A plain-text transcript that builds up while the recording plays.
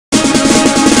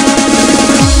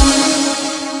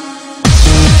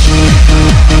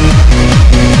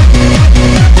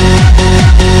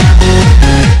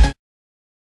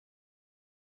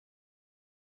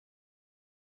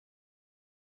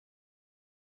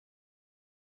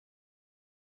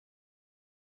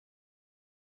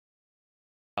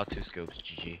Out 2 scopes,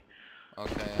 GG.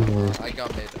 Okay, I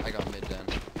got mid then.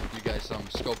 You guys,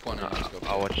 scope 1 and scope 2.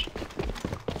 I'll watch.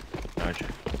 Roger.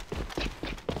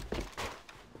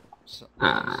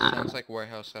 Sounds like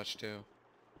warehouse hatch 2.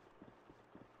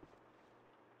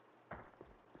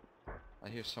 I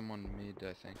hear someone mid,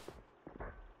 I think.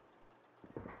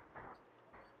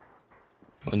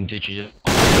 When did you just...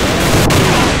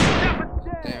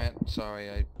 Damn it, sorry,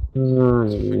 I...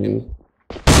 Freaking...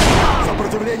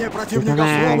 Сопротивление противника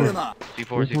сломлено!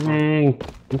 C4, C4.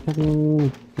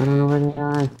 I don't know where they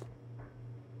are.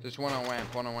 There's one on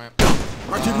ramp.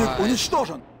 Противник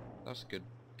уничтожен! That was a good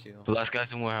kill. The last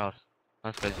guy's in warehouse.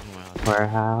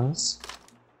 Warehouse?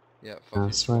 Yeah, I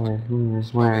fuck swear.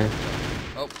 Where?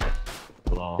 Oh,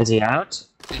 Is he out?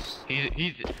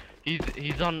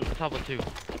 He's on top of 2.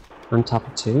 On top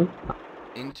of 2?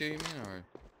 into you mean, or?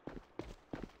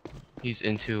 He's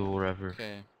into wherever.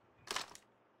 Okay.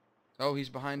 Oh, he's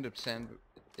behind the sand.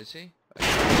 Is he?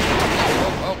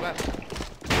 Oh, left.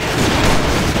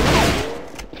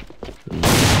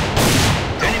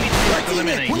 Enemy strike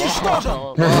eliminated. Уничтожен!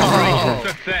 Operation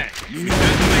success. Return to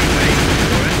main base.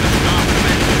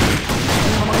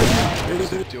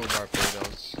 Dual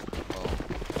Barbados. Oh.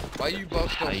 Why you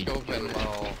both still scoping?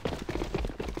 Well,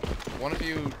 one of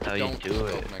you don't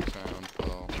scope next round.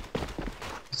 Well,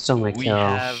 Still my we kill.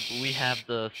 have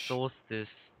the solstice.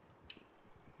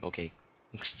 Okay.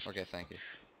 okay, thank you.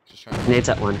 Just trying to... Nades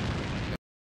at 1.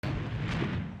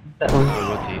 That one.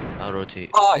 I'll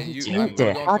rotate. Oh, Hey, he you, tanked I'm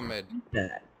it. going How for mid. did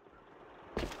that?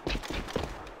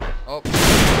 Oh, He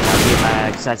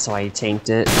lags, that's why he tanked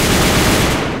it.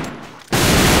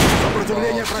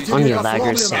 Сопротивление On your противника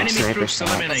laggers, сломлено! Enemy sniper troops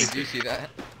shots. eliminated. did you see that?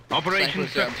 Operation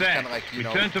Sniper jump, success. kinda like, you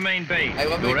know, Return to main base. I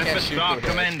love Your that you can't efforts shoot are through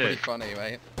here. It's pretty commended. funny,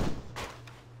 right?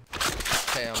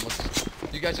 Okay,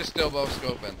 you guys are still both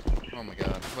scoping. Oh my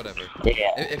god, whatever.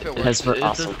 Yeah. If it Because works, we're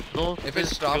awesome. if it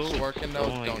stops working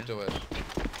though, don't do it.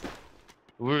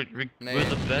 We're the Nade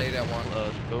best at 1.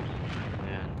 scopes.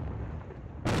 Yeah.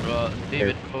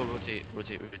 David, go rotate.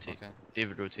 Okay.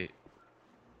 David, rotate.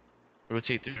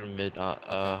 Rotate through mid.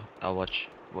 I'll watch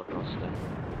what else then.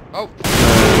 Oh!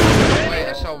 Wait,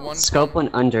 I saw one. Scope one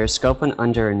under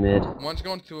and mid. One's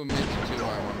going through a mid to 2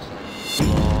 on one side.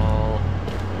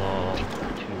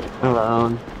 Lol.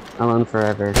 2. Alone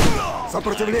forever.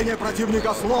 Сопротивление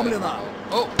противника сломлено!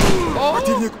 Oh!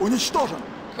 Противник уничтожен!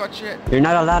 Cut shit! You're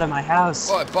not allowed in my house.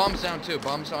 Oh, it bombs down too.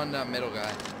 Bombs on that middle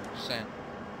guy. Just saying.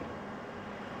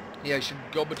 Yeah, you should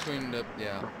go between the.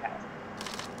 Yeah.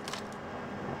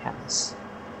 My house.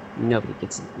 Nobody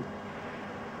gets in.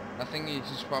 I think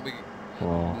he's probably.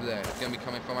 Oh. There. He's gonna be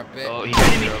coming from our bit. Oh,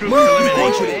 Enemy troops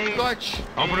eliminated. Clutch!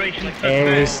 Operation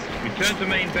There's- success. Return to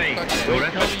main base. Okay. Your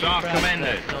efforts are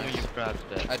commended. Tell me you grabbed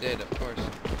that. I did, of course.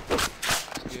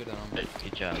 It's good,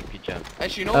 Good job.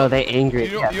 Actually, you know Oh, what? they angry.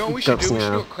 You know what we should do? We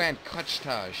should do a clan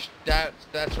clutch-tage.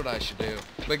 That's what I should do.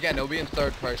 But again, it'll be in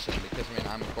third person because I mean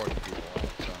I'm recording people, right?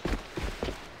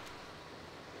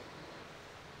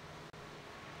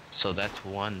 So that's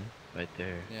 1 right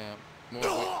there. Yeah. More,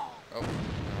 oh, nice.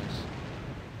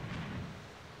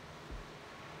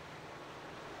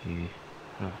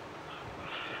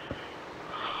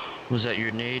 Was that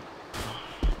your nade,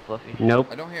 Fluffy? Nope.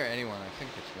 I don't hear anyone. I think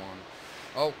it's 1.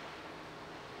 Oh.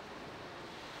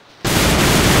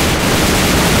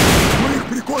 Мы их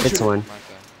прикончили! It's 1. My bad.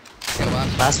 Okay,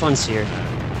 Last one's here.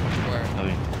 Where? I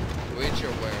mean, Which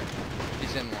or where?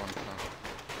 He's in 1. So.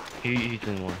 he's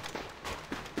in 1.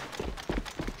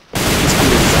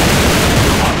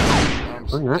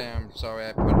 Or not. Damn, sorry,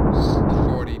 I put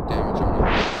 40 damage on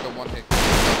it. So 1 hit.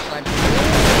 Sniper.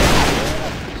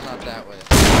 It's not that way.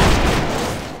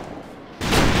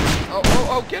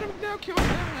 Oh, get him now, kill him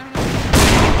now.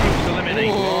 Troops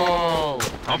eliminated. Whoa.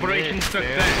 Operation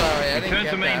success. Sorry, I didn't Return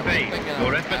get to main that. I was base. thinking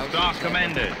Your I efforts was are just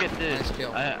commended. Look at this. Nice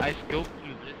kill. I scoped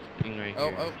through this thing right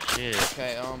here. Oh. Shit.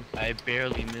 Okay, I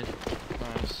barely missed.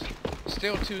 nice.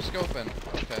 Still 2 scoping.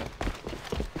 Okay.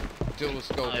 Dual If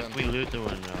scoping. we lose the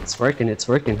one round. It's working,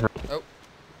 huh?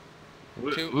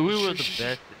 We Two. were the best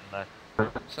in last.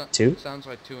 2? Sounds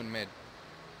like 2 in mid.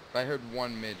 I heard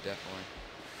 1 mid, definitely.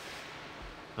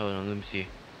 Hold on, let me see.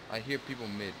 I hear people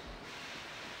mid.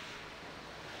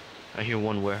 I hear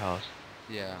 1 warehouse.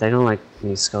 Yeah. They don't like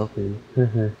me scoping.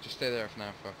 Just stay there for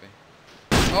now, Fluffy.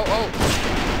 Oh!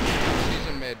 He's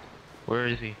in mid. Where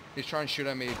is he? He's trying to shoot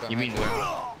at me behind You mean him.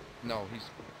 where? No, he's...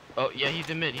 Oh yeah, he's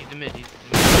in mid. He's in mid. Мы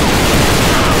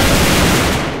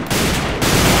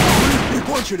их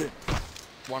прикончили!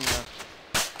 1 left.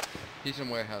 He's in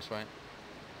warehouse, right?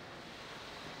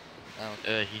 Out.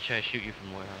 He tried to shoot you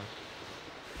from warehouse.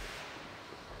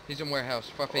 He's in warehouse.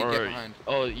 Fluffy, Or, get behind.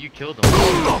 oh, you killed him.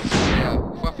 Yeah,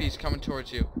 Fluffy's coming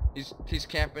towards you. He's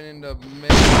camping in the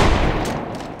middle.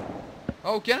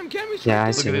 Oh, get him, He's Yeah, right I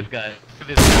Look see at him. this guy. Look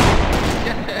at this guy. there.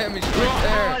 Get him, he's Oh, right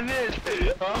I there. missed.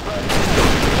 Oh,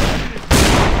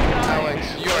 Alex,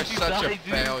 you are Why'd such a die, dude?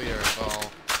 failure, Paul.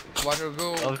 Watch her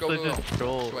go, I'm go. such a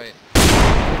troll. Just wait.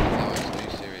 Alex, be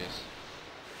serious.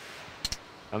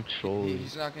 I'm trolling.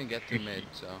 He's not gonna get through mid,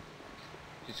 so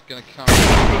he's gonna come.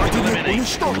 Противник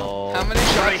уничтожен. Lol. How many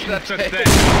shots did Operation that take? success.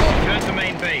 Return to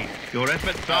main base. Your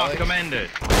efforts are Alex. commended.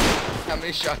 How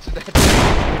many shots did that take?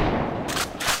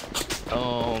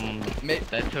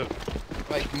 That took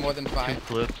Like more than 2 5.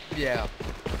 clips. Yeah,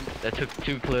 That took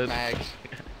 2 clips. mags.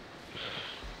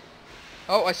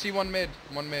 Oh, I see one mid.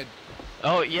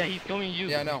 Oh, yeah, he's coming you.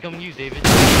 Yeah, I know. He's coming you, David.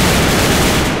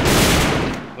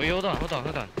 Wait, hold on. Oh,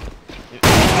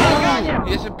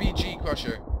 he has a BG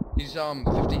crusher. He's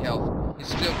 50 health. He's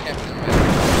still camping in the middle.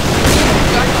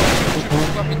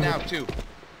 Fluffy now too.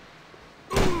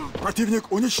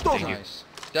 Противник уничтожен. Nice.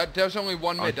 There's only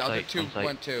one mid. The other On 2 site.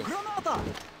 went too. Граната!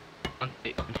 On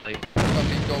site.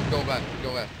 Fluffy, go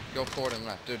left. Go forward and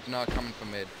left. They're not coming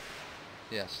from mid.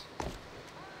 Yes.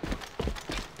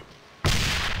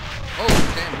 Oh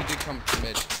damn, he did come from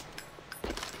mid.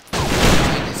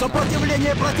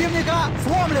 Сопротивление противника I'll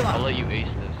сломлено! let you ace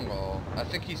this. Well, I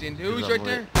think he's in. Who's I'm right lit.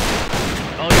 there?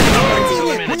 Oh,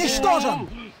 Противник уничтожен!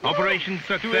 Operation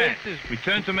success.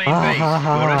 Return to main Ah, base. ha,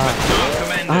 ha, Your ha. efforts are Oh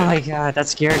commended. my god, that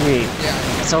scared me. Yeah,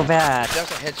 So bad. that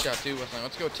was a headshot too, wasn't it?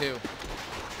 Let's go 2.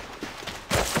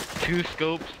 2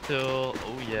 scopes till.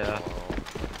 Oh, yeah. Oh,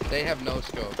 they have no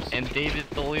scopes. And David's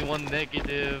the only one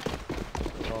negative.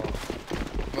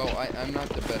 Well, I'm not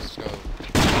the best scope.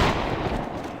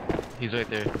 He's right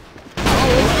there.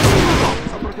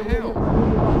 What the hell?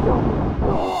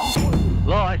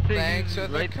 Lol, I think Thanks he's for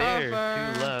the right there.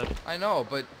 cover. 2 left. I know,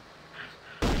 but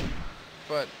come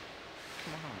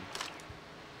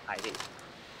on.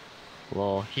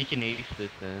 Lol, he can ace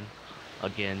this then.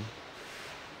 Again.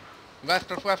 Left.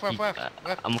 He- I'm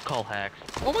gonna call hacks.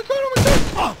 Oh my god!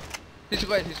 Oh! He's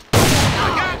right. I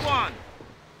got one.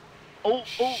 Oh,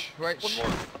 Right. one more.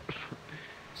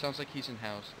 Sounds like he's in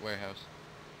warehouse.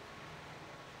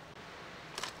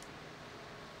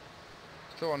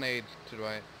 Throw an aid to the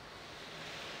right.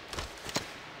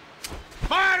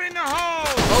 Fire in the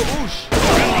hole. Oh, whoosh!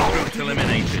 Friendly troops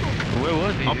eliminated. Where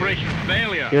was he? Operation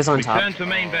failure. He was on top. Return to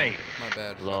main base. My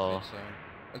bad. Lol. Fluffy, sorry.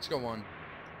 Let's go 1.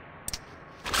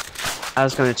 I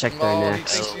was gonna check there Oh, he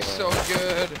next. thinks he's so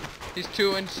good. He's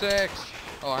 2 and 6.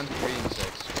 Oh, I'm 3 and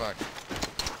 6. Fuck.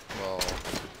 Well,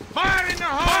 Fire in the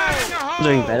hole. Fire in the hole. I'm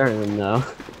doing better than them though.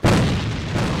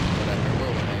 whatever.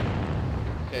 We're winning.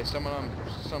 Okay, some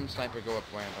sniper go up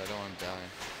ramp. I don't want to die.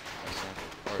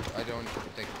 Or I don't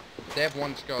think they have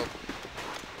 1 scope.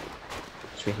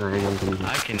 It's behind them.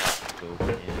 I cannot go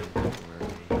in. Don't worry.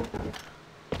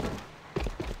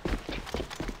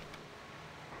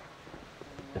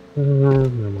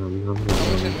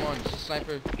 Someone's in 1.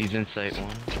 Sniper. He's in sight 1.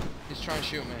 He's trying to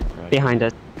shoot me. Right. Behind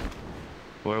us.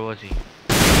 Where was he? Man,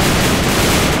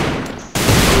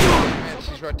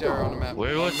 he's right there on the map.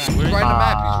 Where On was the he? map. He's right on the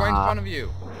map. He's right in Ah. front of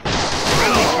you.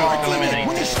 Friendly troops eliminated.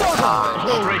 Уничтожен!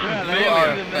 Operation You are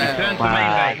failure. fail. Return to Wow.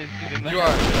 main base. You are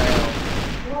a fail.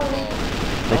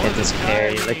 Look at this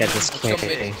carry. Look at this So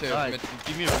carry. mid 2. Guys, Mid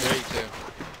give me a 2. break.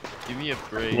 Give me a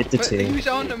break. Mid to But 2. he's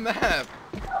on the map.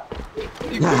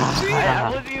 You can see I it.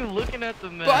 wasn't even looking at the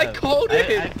map. But I called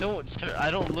it.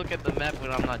 I don't look at the map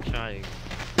when I'm not trying.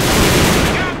 I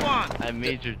got one. I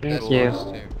major Thank troll. you.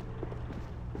 Those 2.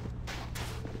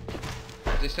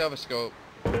 They still have a scope.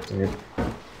 Stupid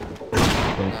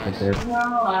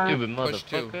Push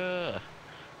 2. motherfucker.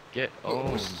 Get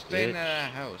Who's staying in bitch.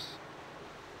 that house?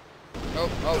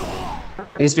 Oh.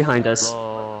 He's behind us.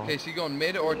 Lol. Okay, is he going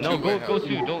mid or 2 No, go warehouse?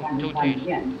 2. Don't chase.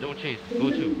 Don't chase. Go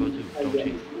 2. Don't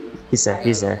chase. He's there.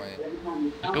 He's there.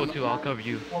 Just go 2. I'll cover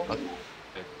you.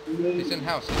 He's in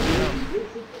house. Cover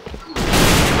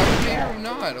me or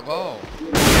not? Oh.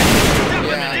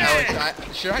 Yeah,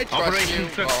 Alex, should I trust Operation you?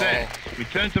 success.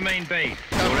 Return to main base.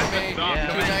 Your Cover me. efforts are Too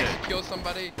nice commended. to kill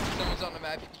somebody. Someone's on the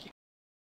map.